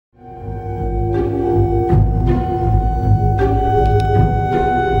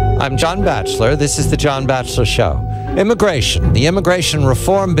I'm John Batchelor. This is the John Batchelor Show. Immigration. The immigration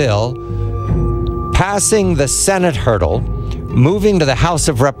reform bill passing the Senate hurdle, moving to the House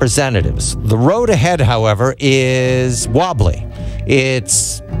of Representatives. The road ahead, however, is wobbly.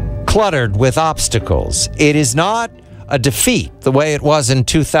 It's cluttered with obstacles. It is not a defeat the way it was in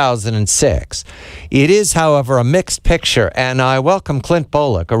 2006. It is, however, a mixed picture, and I welcome Clint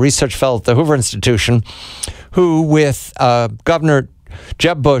Bolick, a research fellow at the Hoover Institution, who, with Governor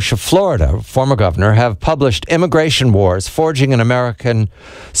Jeb Bush of Florida, former governor, have published Immigration Wars, Forging an American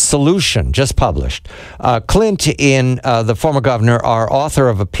Solution, just published. Clint, the former governor, are author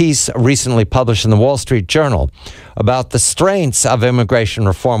of a piece recently published in the Wall Street Journal about the strengths of immigration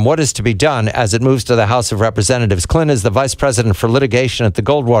reform, what is to be done as it moves to the House of Representatives. Clint is the vice president for litigation at the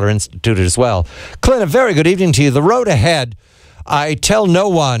Goldwater Institute as well. Clint, a very good evening to you. The road ahead, I tell no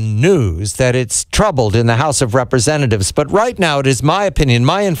one news that it's troubled in the House of Representatives, but right now it is my opinion,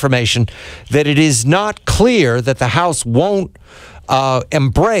 my information, that it is not clear that the House won't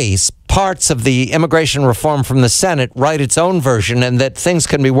embrace parts of the immigration reform from the Senate, write its own version, and that things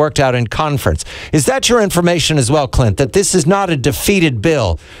can be worked out in conference. Is that your information as well, Clint, that this is not a defeated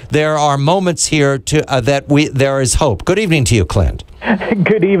bill? There are moments here there is hope. Good evening to you, Clint.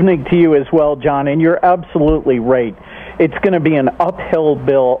 Good evening to you as well, John, and you're absolutely right. It's going to be an uphill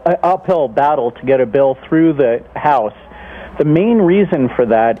battle to get a bill through the House. The main reason for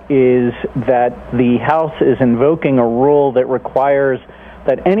that is that the House is invoking a rule that requires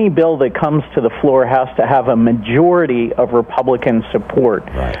that any bill that comes to the floor has to have a majority of Republican support.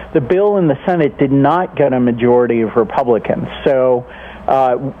 Right. The bill in the Senate did not get a majority of Republicans. So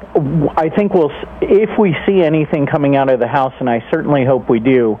I think if we see anything coming out of the House, and I certainly hope we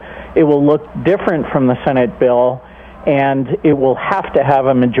do, it will look different from the Senate bill, and it will have to have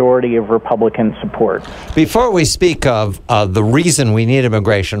a majority of Republican support. Before we speak of the reason we need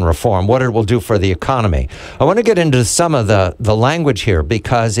immigration reform, what it will do for the economy, I want to get into some of the language here,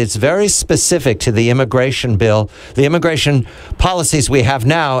 because it's very specific to the immigration bill, the immigration policies we have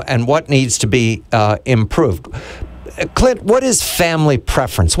now, and what needs to be improved. Clint, what is family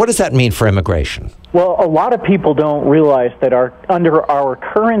preference? What does that mean for immigration? Well, a lot of people don't realize that under our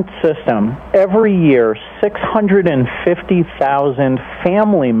current system, every year 650,000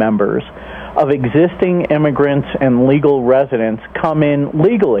 family members of existing immigrants and legal residents come in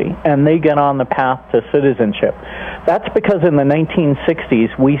legally, and they get on the path to citizenship. That's because in the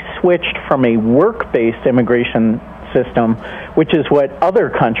 1960s, we switched from a work-based immigration system, which is what other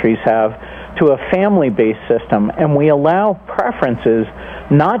countries have, to a family-based system, and we allow preferences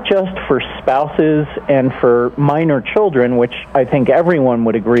not just for spouses and for minor children, which I think everyone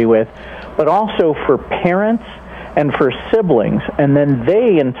would agree with, but also for parents and for siblings, and then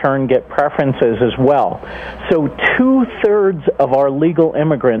they in turn get preferences as well. So 2/3 of our legal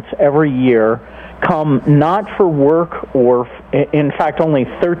immigrants every year come not for work, or in fact only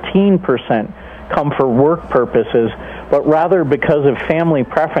 13% come for work purposes, but rather because of family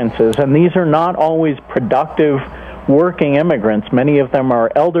preferences. And these are not always productive working immigrants. Many of them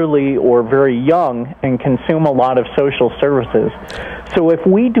are elderly or very young and consume a lot of social services. So if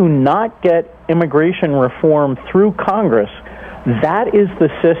we do not get immigration reform through Congress, that is the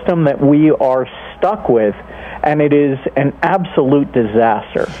system that we are stuck with, and it is an absolute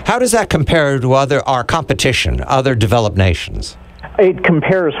disaster. How does that compare to our competition, other developed nations? It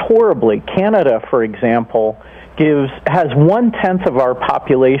compares horribly. Canada, for example, has 1/10 of our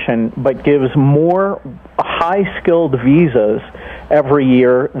population, but gives more high-skilled visas every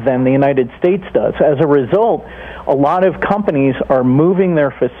year than the United States does. As a result, a lot of companies are moving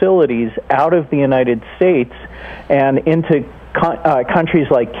their facilities out of the United States and into countries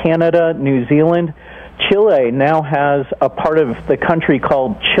like Canada, New Zealand. Chile now has a part of the country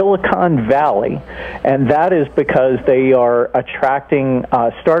called Silicon Valley, and that is because they are attracting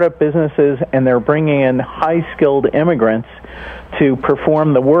startup businesses, and they're bringing in high-skilled immigrants to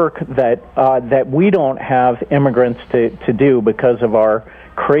perform the work that we don't have immigrants to do because of our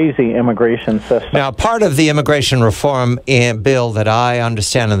crazy immigration system. Now, part of the immigration reform bill that I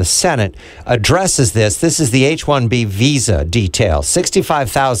understand in the Senate addresses this. This is the H-1B visa detail.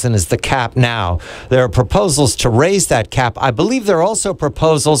 65,000 is the cap now. There are proposals to raise that cap. I believe there are also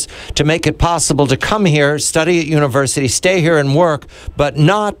proposals to make it possible to come here, study at university, stay here and work, but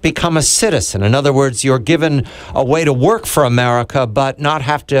not become a citizen. In other words, you're given a way to work for America, but not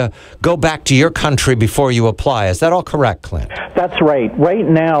have to go back to your country before you apply. Is that all correct, Clint? That's right. Right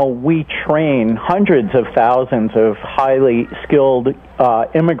now, we train hundreds of thousands of highly skilled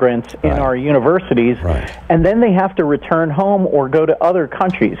immigrants in our universities, and then they have to return home or go to other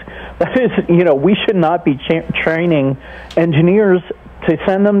countries. That is, we should not be training engineers to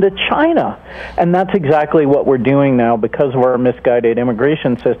send them to China. And that's exactly what we're doing now because of our misguided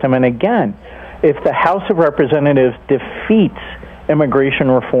immigration system. And again, if the House of Representatives defeats immigration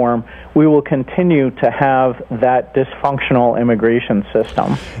reform, we will continue to have that dysfunctional immigration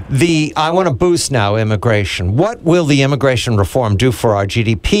system. I want to boost now immigration. What will the immigration reform do for our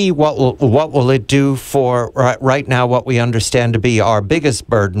GDP? What will it do for right now what we understand to be our biggest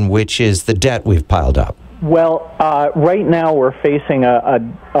burden, which is the debt we've piled up? Well, right now we're facing a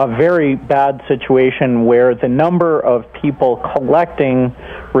very bad situation where the number of people collecting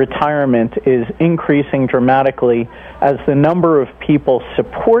retirement is increasing dramatically as the number of people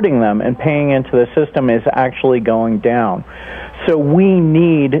supporting them and paying into the system is actually going down. So we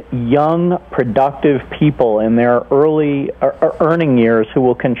need young, productive people in their early earning years who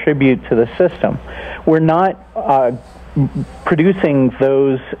will contribute to the system. We're not producing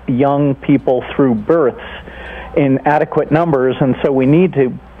those young people through births in adequate numbers, and so we need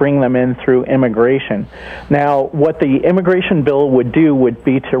to bring them in through immigration. Now, what the immigration bill would do would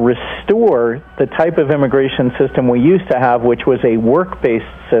be to restore the type of immigration system we used to have, which was a work-based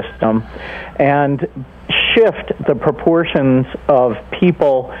system, and shift the proportions of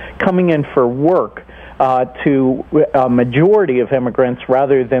people coming in for work to a majority of immigrants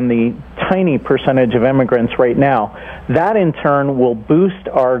rather than the tiny percentage of immigrants right now. That, in turn, will boost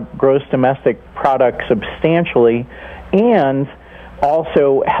our gross domestic product substantially and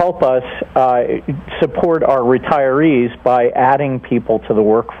also help us support our retirees by adding people to the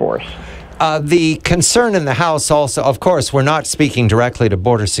workforce. The concern in the House also, of course, we're not speaking directly to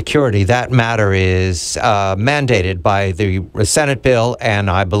border security. That matter is mandated by the Senate bill, and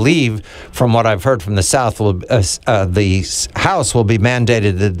I believe, from what I've heard from the South, the House will be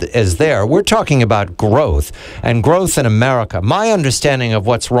mandated as there. We're talking about growth, and growth in America. My understanding of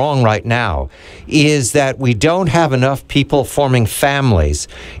what's wrong right now is that we don't have enough people forming families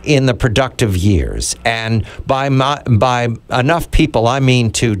in the productive years. And by enough people, I mean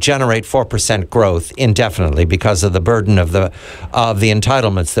to generate 4% growth indefinitely because of the burden of the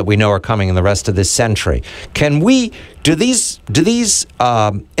entitlements that we know are coming in the rest of this century. Do these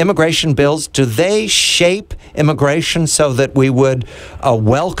immigration bills, do they shape immigration so that we would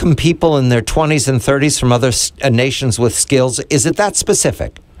welcome people in their 20s and 30s from other nations with skills? Is it that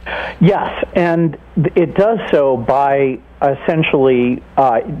specific? Yes, and it does so by essentially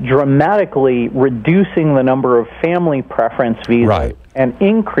dramatically reducing the number of family preference visas. Right. And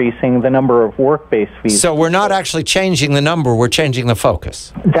increasing the number of work-based visas. So we're not actually changing the number, we're changing the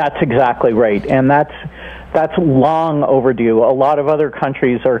focus. That's exactly right, and that's long overdue. A lot of other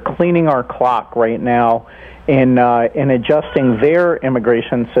countries are cleaning our clock right now in adjusting their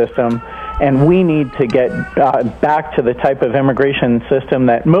immigration system, and we need to get back to the type of immigration system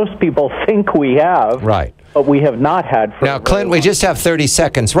that most people think we have. Right. But we have not had for now, Clint, we just have 30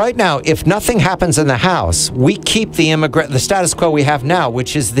 seconds. Right now, if nothing happens in the House, we keep the status quo we have now,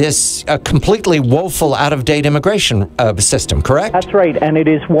 which is this completely woeful, out-of-date immigration system, correct? That's right, and it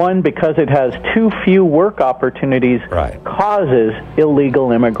is one because it has too few work opportunities, causes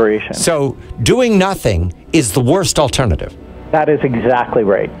illegal immigration. So doing nothing is the worst alternative. That is exactly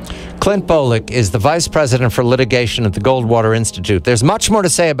right. Clint Bolick is the Vice President for Litigation at the Goldwater Institute. There's much more to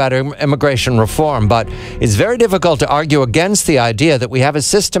say about immigration reform, but it's very difficult to argue against the idea that we have a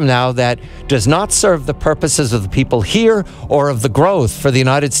system now that does not serve the purposes of the people here or of the growth for the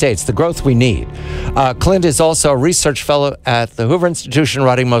United States, the growth we need. Clint is also a research fellow at the Hoover Institution,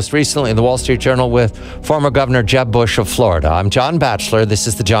 writing most recently in the Wall Street Journal with former Governor Jeb Bush of Florida. I'm John Batchelor. This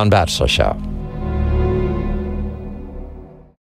is The John Batchelor Show.